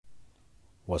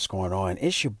What's going on?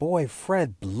 It's your boy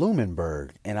Fred Blumenberg,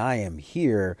 and I am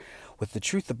here with the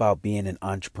truth about being an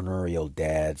entrepreneurial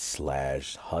dad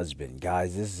slash husband.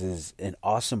 Guys, this is an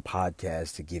awesome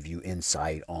podcast to give you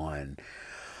insight on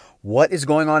what is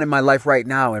going on in my life right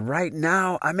now. And right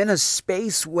now, I'm in a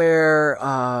space where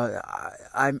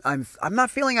I'm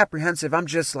not feeling apprehensive. I'm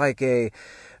just like a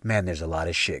man. There's a lot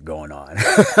of shit going on.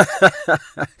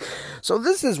 So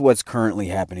this is what's currently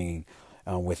happening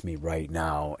with me right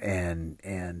now, and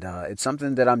it's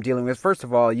something that I'm dealing with. First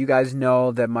of all, you guys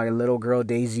know that my little girl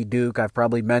Daisy Duke, I've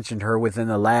probably mentioned her within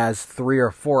the last 3 or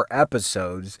 4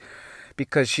 episodes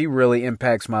because she really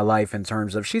impacts my life in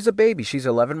terms of she's a baby. She's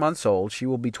 11 months old. She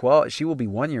will be 12. She will be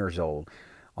 1 year old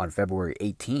on February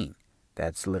 18th.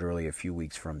 That's literally a few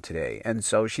weeks from today. And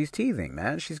so she's teething,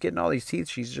 man. She's getting all these teeth.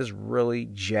 She's just really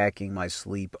jacking my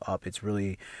sleep up. It's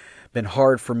really been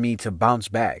hard for me to bounce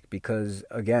back because,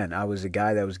 again, I was a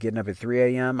guy that was getting up at 3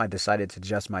 a.m. I decided to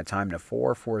adjust my time to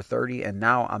 4:30, and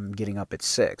now I'm getting up at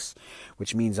 6,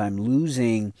 which means I'm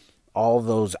losing all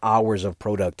those hours of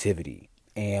productivity.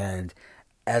 And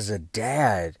as a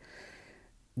dad,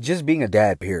 just being a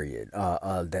dad, period,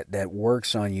 that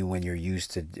works on you when you're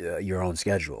used to your own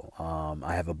schedule.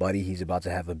 I have a buddy; he's about to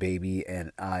have a baby,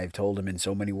 and I've told him in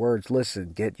so many words,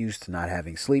 "Listen, get used to not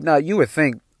having sleep." Now, you would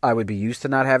think I would be used to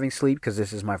not having sleep because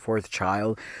this is my fourth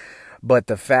child, but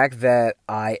the fact that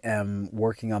I am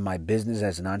working on my business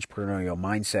as an entrepreneurial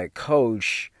mindset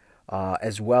coach,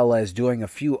 as well as doing a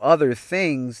few other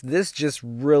things, this just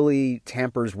really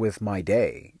tampers with my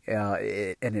day.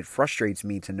 And it frustrates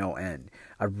me to no end.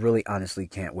 I really honestly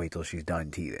can't wait till she's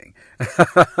done teething.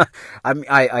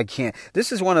 I can't.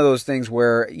 This is one of those things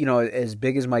where, as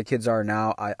big as my kids are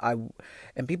now,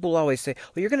 and people always say,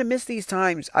 well, you're going to miss these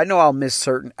times. I know I'll miss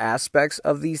certain aspects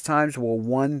of these times. Well,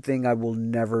 one thing I will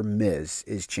never miss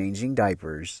is changing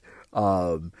diapers.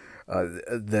 I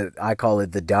call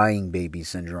it the dying baby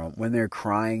syndrome. When they're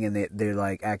crying and they're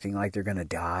like acting like they're gonna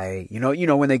die.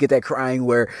 When they get that crying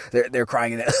where they're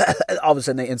crying and all of a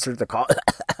sudden they insert the call,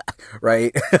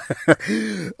 right?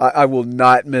 I will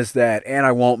not miss that, and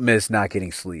I won't miss not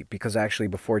getting sleep because actually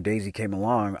before Daisy came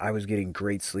along, I was getting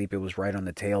great sleep. It was right on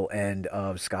the tail end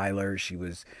of Skylar.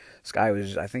 Sky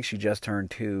was, I think she just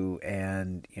turned 2,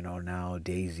 and now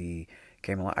Daisy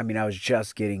came along. I mean, I was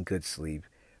just getting good sleep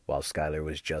while Skylar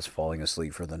was just falling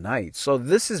asleep for the night. So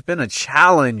this has been a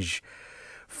challenge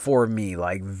for me,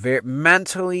 like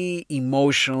mentally,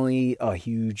 emotionally, a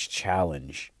huge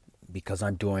challenge because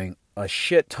I'm doing a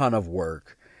shit ton of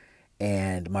work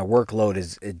and my workload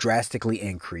is drastically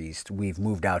increased. We've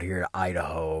moved out here to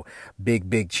Idaho.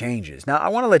 Big changes. Now, I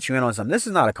want to let you in on something. This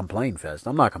is not a complaint fest.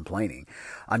 I'm not complaining.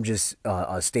 I'm just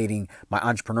stating my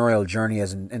entrepreneurial journey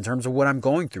as in terms of what I'm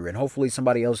going through. And hopefully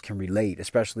somebody else can relate,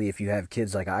 especially if you have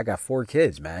kids. Like I got 4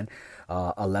 kids, man.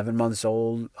 11 months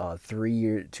old, 2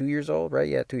 years old, right?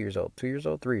 Yeah, 2 years old. 2 years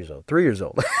old, 3 years old, 3 years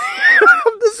old.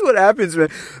 This is what happens, man.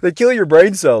 They kill your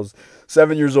brain cells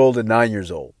 7 years old and 9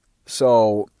 years old.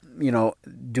 So,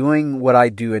 doing what I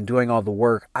do and doing all the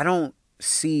work, I don't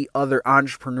see other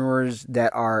entrepreneurs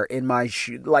that are in my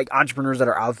like entrepreneurs that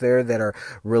are out there that are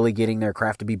really getting their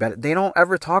craft to be better. They don't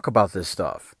ever talk about this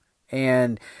stuff.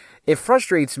 And it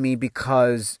frustrates me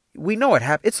because we know it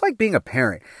happens. It's like being a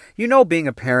parent. Being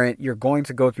a parent, you're going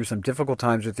to go through some difficult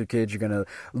times with your kids. You're going to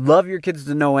love your kids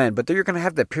to no end. But then you're going to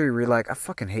have that period where you're like, I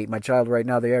fucking hate my child right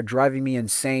now. They are driving me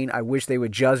insane. I wish they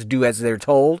would just do as they're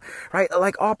told. Right?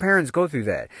 Like all parents go through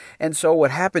that. And so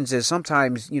what happens is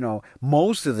sometimes,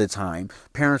 most of the time,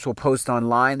 parents will post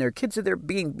online. Their kids are there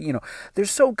being, they're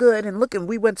so good. And look, and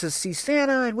we went to see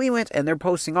Santa and they're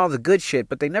posting all the good shit.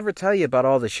 But they never tell you about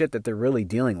all the shit that they're really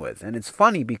dealing with. And it's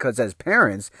funny because as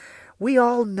parents, we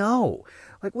all know.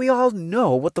 Like, we all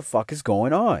know what the fuck is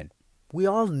going on. We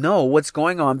all know what's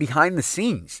going on behind the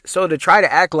scenes. So to try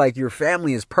to act like your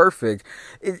family is perfect,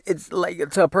 it's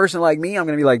like, to a person like me, I'm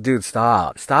going to be like, dude,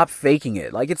 stop. Stop faking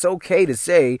it. Like, it's okay to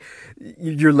say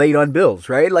you're late on bills,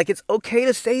 right? Like, it's okay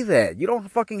to say that. You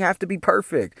don't fucking have to be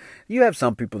perfect. You have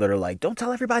some people that are like, don't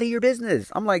tell everybody your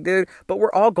business. I'm like, dude, but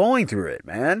we're all going through it,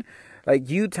 man.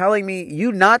 Like you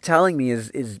not telling me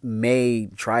is may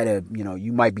try to,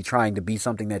 you might be trying to be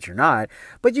something that you're not,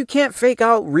 but you can't fake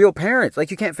out real parents.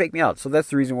 Like you can't fake me out. So that's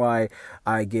the reason why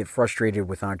I get frustrated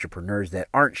with entrepreneurs that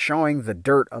aren't showing the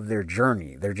dirt of their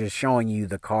journey. They're just showing you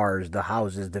the cars, the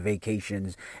houses, the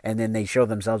vacations, and then they show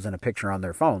themselves in a picture on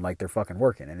their phone like they're fucking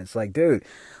working. And it's like, dude,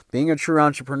 being a true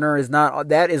entrepreneur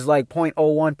that is like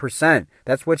 0.01%.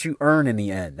 That's what you earn in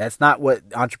the end. That's not what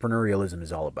entrepreneurialism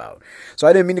is all about. So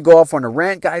I didn't mean to go off on a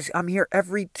rant, guys. I'm here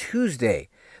every Tuesday.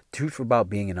 Truth about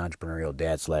being an entrepreneurial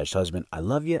dad slash husband. I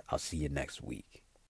love you. I'll see you next week.